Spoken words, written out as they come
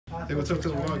Hey, what's up to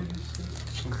the vlog?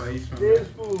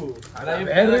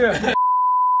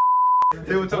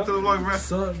 Hey, what's up to the vlog, bro?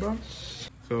 What's up, bro?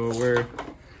 So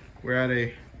we're at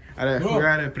a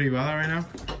privada right now.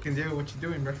 Fucking Diego, what you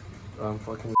doing, bro? I'm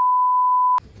fucking.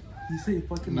 You say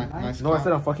fucking Nice. No, I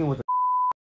said I'm fucking with the.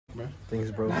 Bro.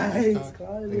 Thanks, bro. Nice.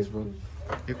 Thanks, bro.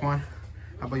 Hey, Juan,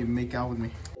 how about you make out with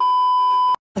me?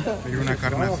 Maybe una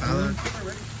carne asada.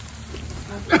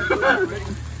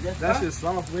 That shit's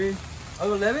soft, man.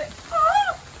 Oh, let it.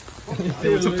 Hey,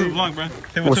 what's up to the vlog, bro?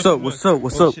 Hey, What's up? What's up?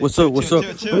 What's up? What's up? What's up?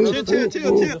 Chill.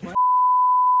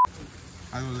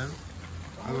 I don't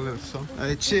live so.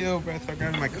 Hey, chill, bro. Start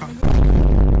grabbing my car.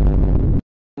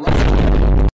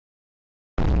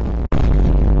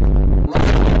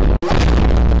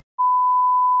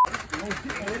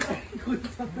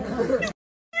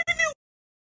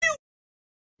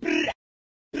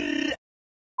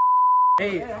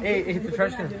 Hey, hit the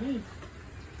trash can.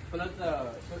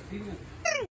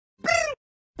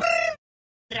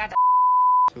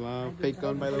 Fake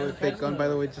gun, by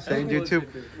the way, just saying YouTube.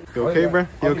 You okay, bro?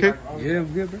 You okay? Yeah,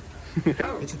 I'm good, bro.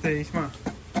 Échate, Isma.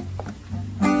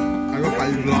 Algo para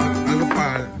el vlog, algo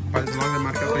para el vlog de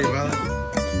Marca Privada.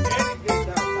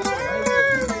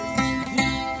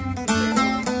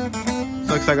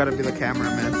 Sucks, I gotta be the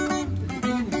cameraman.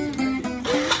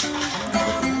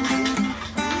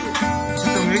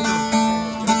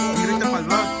 Grita para el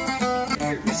vlog.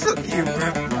 You're so cute,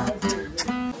 bro.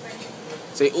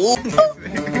 Say, ooh.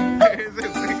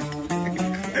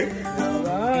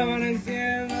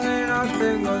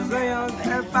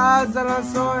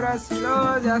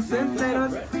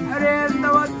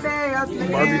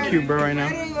 Barbecue, bro, right now.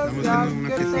 Estamos haciendo una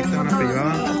fiestita, una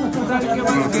privada.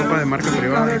 Con la tropa de Marca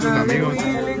Privada y sus amigos.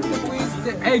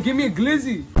 Hey, give me a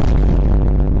glizzy.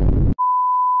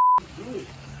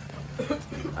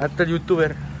 Hasta el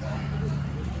youtuber.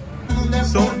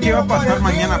 So, ¿qué va a pasar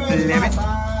mañana, plebe?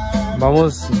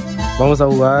 Vamos a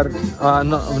jugar.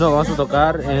 No, vamos a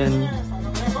tocar en.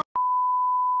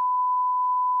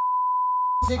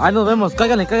 Ahí nos vemos,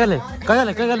 cágale.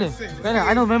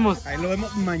 Ahí nos vemos. Ahí lo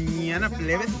vemos mañana,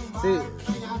 plebe. Sí.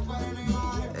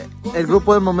 El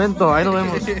grupo del momento, ahí nos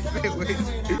vemos.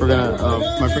 We're gonna,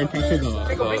 my friend pictured the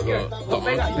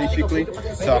basically.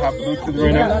 So I have Bluetooth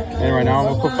right now, and right now I'm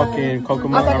gonna put fucking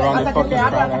Kokomo around the fucking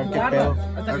crowd.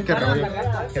 A ver qué rollo.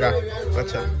 Mira,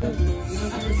 watch out.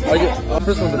 The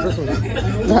first one.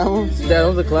 That one? Yeah, that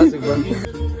was a classic, bro.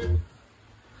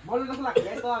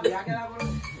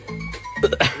 But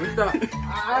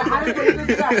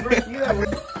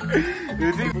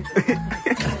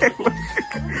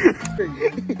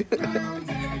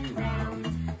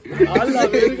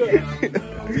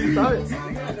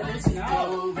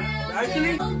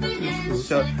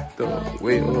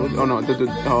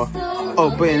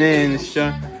then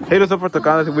hit us up for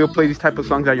tocadas. We'll play these type of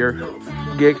songs at your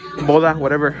gig, boda,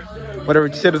 whatever.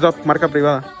 Just hit us up, Marca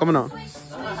Privada. Come on.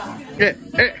 Hey,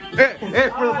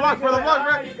 for the vlog,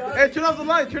 right? Hey, turn off the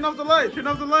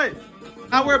light.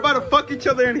 Now we're about to fuck each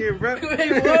other in here, bro.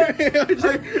 Wait, what?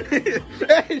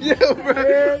 Hey, yo, bro.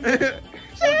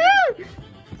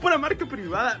 Pura Marca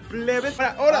Privada, plebe.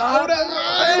 Ahora.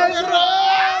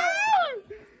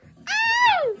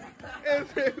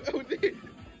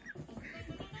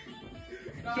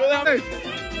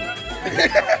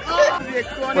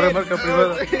 Pura Marca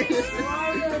Privada.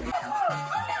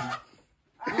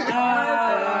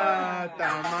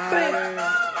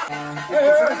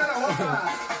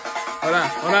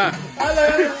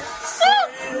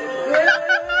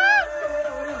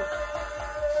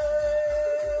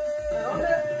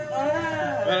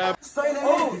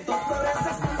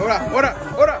 Hola.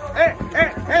 Ahora.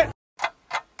 Hey.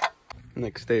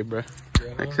 Next day, bro.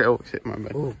 Next day. Oh shit, my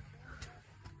bad.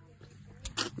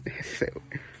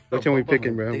 Which one we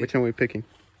picking, bro? Sorry.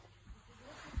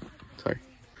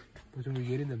 Which one we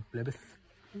getting them plebes?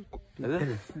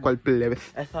 ¿Cuál plebes?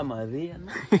 Esa amarilla,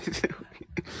 ¿no?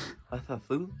 Esa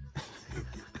azul.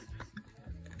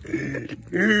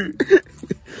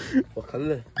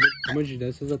 Ojalá. How much did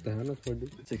esos atajanos for,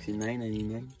 dude?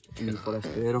 $69.99 en el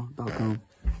forastero.com.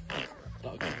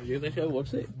 You think I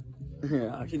watched it?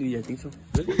 Yeah, actually, I think so.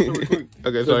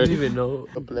 Okay, sorry. I don't even know.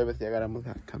 Los plebes ya agarramos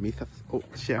las camisas. Oh,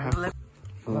 shit.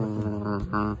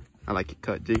 I like it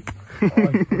cut, G.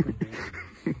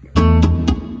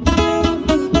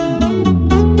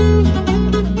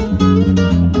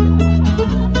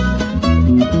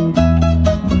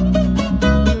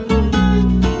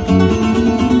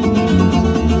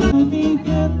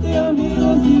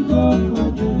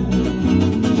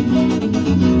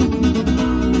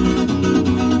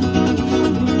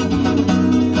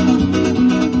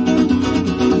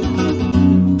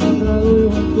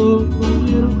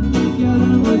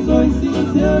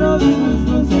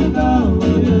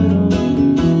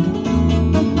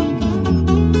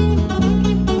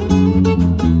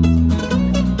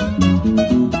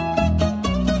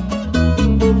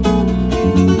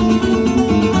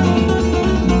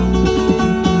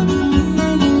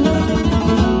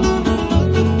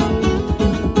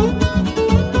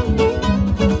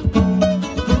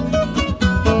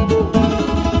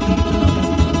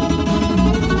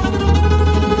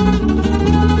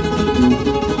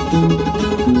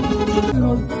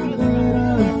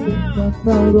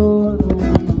 gastador.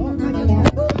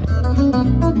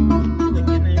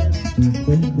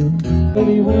 Con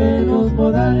mis buenos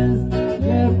modales le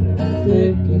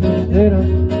pregunté que no era.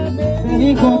 Me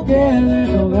dijo que de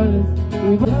Nogales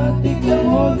y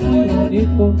platicamos muy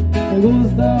bonito. Me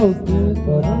gusta usted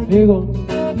para amigo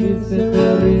y se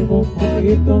me rima un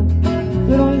poquito,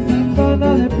 pero es sin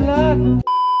gana de plano.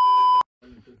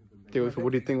 Dude, so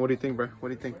what do you think? What do you think, bro? What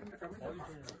do you think?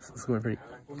 It's going pretty.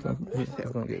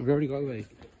 We already got like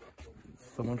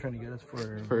someone trying to get us for.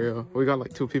 For real, we got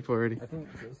like 2 people already. I think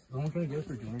someone's trying to get us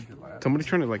for Junior July. Somebody's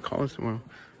trying to like call us tomorrow.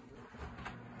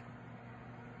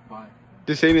 Why?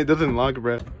 Just saying it doesn't log,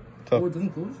 bro. Oh, it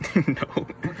doesn't close? No,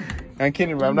 I'm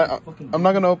kidding, bro. I'm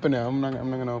not gonna open it. I'm not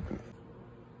gonna open it.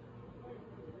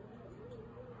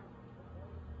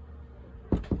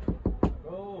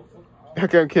 Oh,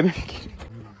 Okay, I'm kidding.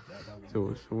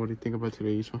 So what do you think about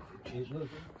today, Isma?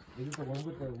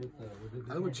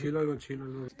 Algo chilo.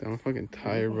 I'm fucking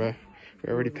tired, bro.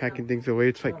 We're already packing things away.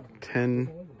 It's like 10,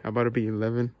 about to be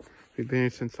 11. We've been here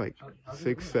since like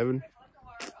 6, 7.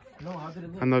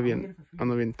 I'm not being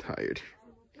tired.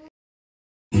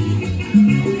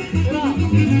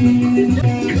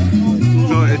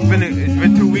 So it's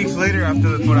been 2 weeks later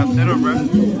after the forastero, bro.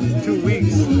 2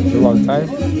 weeks. A long time.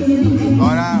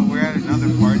 Ahora we're at another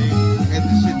party, and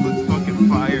this shit looks fucking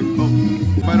fire. Oh,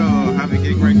 about to have a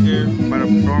gig right here. About to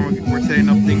perform. We're setting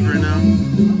up things right now.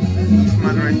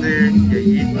 Eastman right there.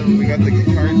 Yayito. We got the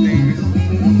guitar things.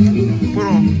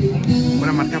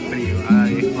 Pura Marca Privada.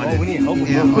 Oh, we need help with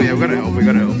yeah. Oh yeah, we gotta help. We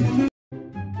gotta help.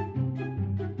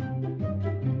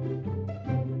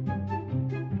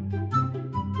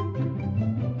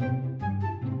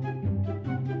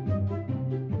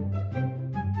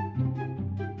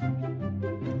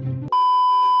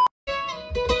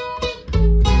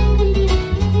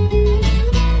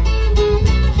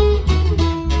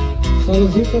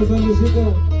 Saludcita, saludcita.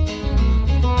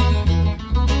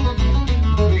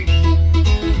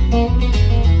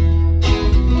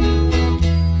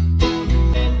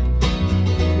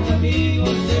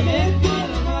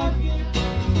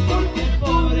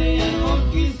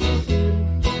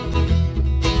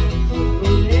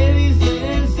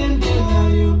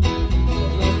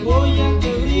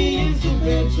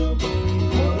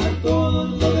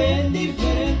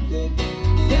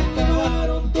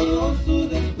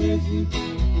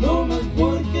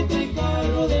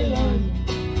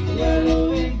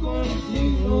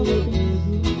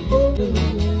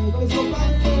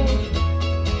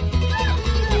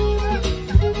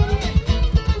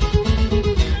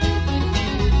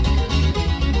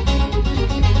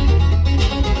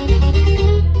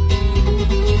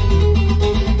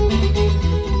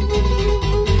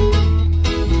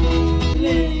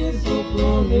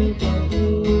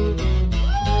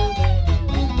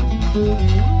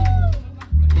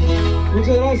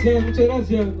 Muchas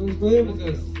gracias. Nos podemos.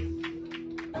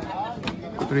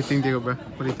 What do you think, Diego, bro?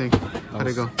 What do you think? How'd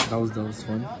it go? That was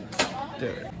fun.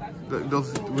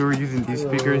 We were using these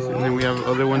speakers, and then we have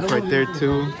other ones right there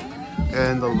too,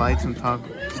 and the lights on top.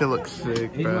 It looks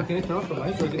sick, bro.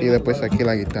 Y después aquí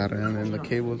la guitarra, and then the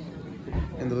cables,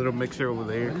 and the little mixer over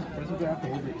there.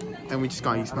 And we just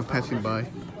got Isma passing by.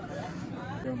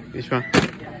 Isma,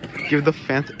 give the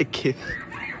fans a kiss.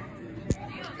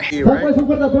 Pues un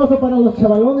fuerte aplauso para los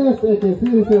chavalones que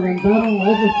sí se aventaron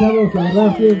a esos chavos, la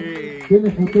verdad sí,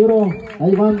 tiene futuro,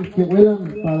 ahí van, que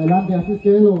vuelan para adelante, así es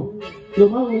que es lo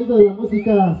más bonito de la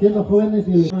música, siendo jóvenes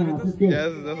y así es que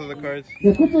se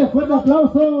escuche fuerte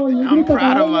aplauso y grita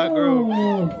para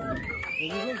ellos.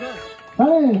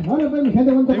 Vale, pues mi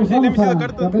gente, cuánto vamos a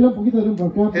cambiarle un poquito de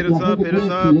ritmo por acá, porque la gente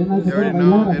chilena se puede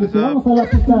bailar, así que vamos a la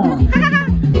pista.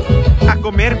 A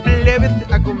comer, plebes,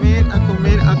 a comer.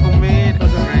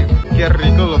 Qué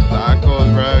rico los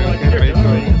tacos, bro. Qué rico.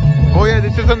 Oh yeah,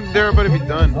 this isn't they're about to be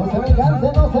done.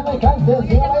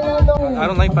 I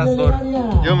don't like pastor.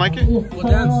 You don't like it? We'll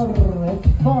dance.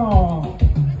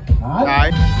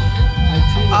 Ay.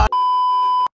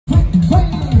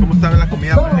 ¿Cómo sabe la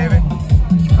comida, plebe?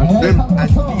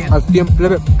 Al 100,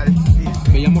 plebe.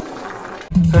 Me llamo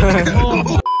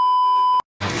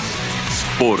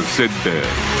Sport Center.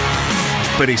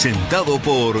 Presentado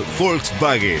por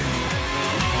Volkswagen.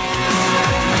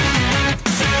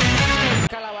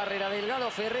 La barrera, Delgado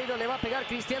Ferreiro, le va a pegar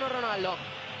Cristiano Ronaldo.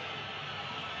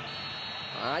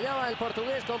 Allá va el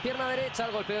portugués con pierna derecha,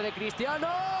 el golpeo de Cristiano.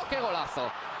 ¡Qué golazo!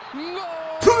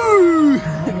 ¡Gol!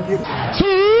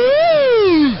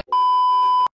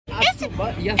 It's the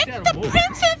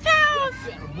princess house!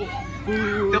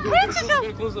 The princess.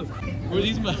 Where are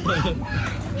these my?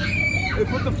 They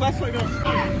put the flashlight on.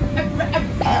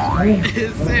 You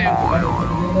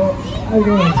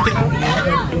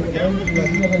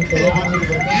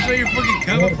show your fucking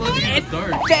camouflage in the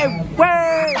dark.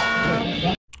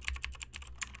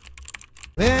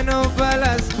 Bueno pa'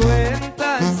 las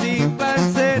cuentas y pa'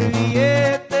 hacer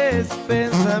billetes,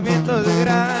 pensamientos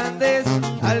grandes,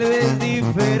 tal vez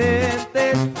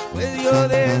diferentes, pues yo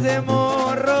desde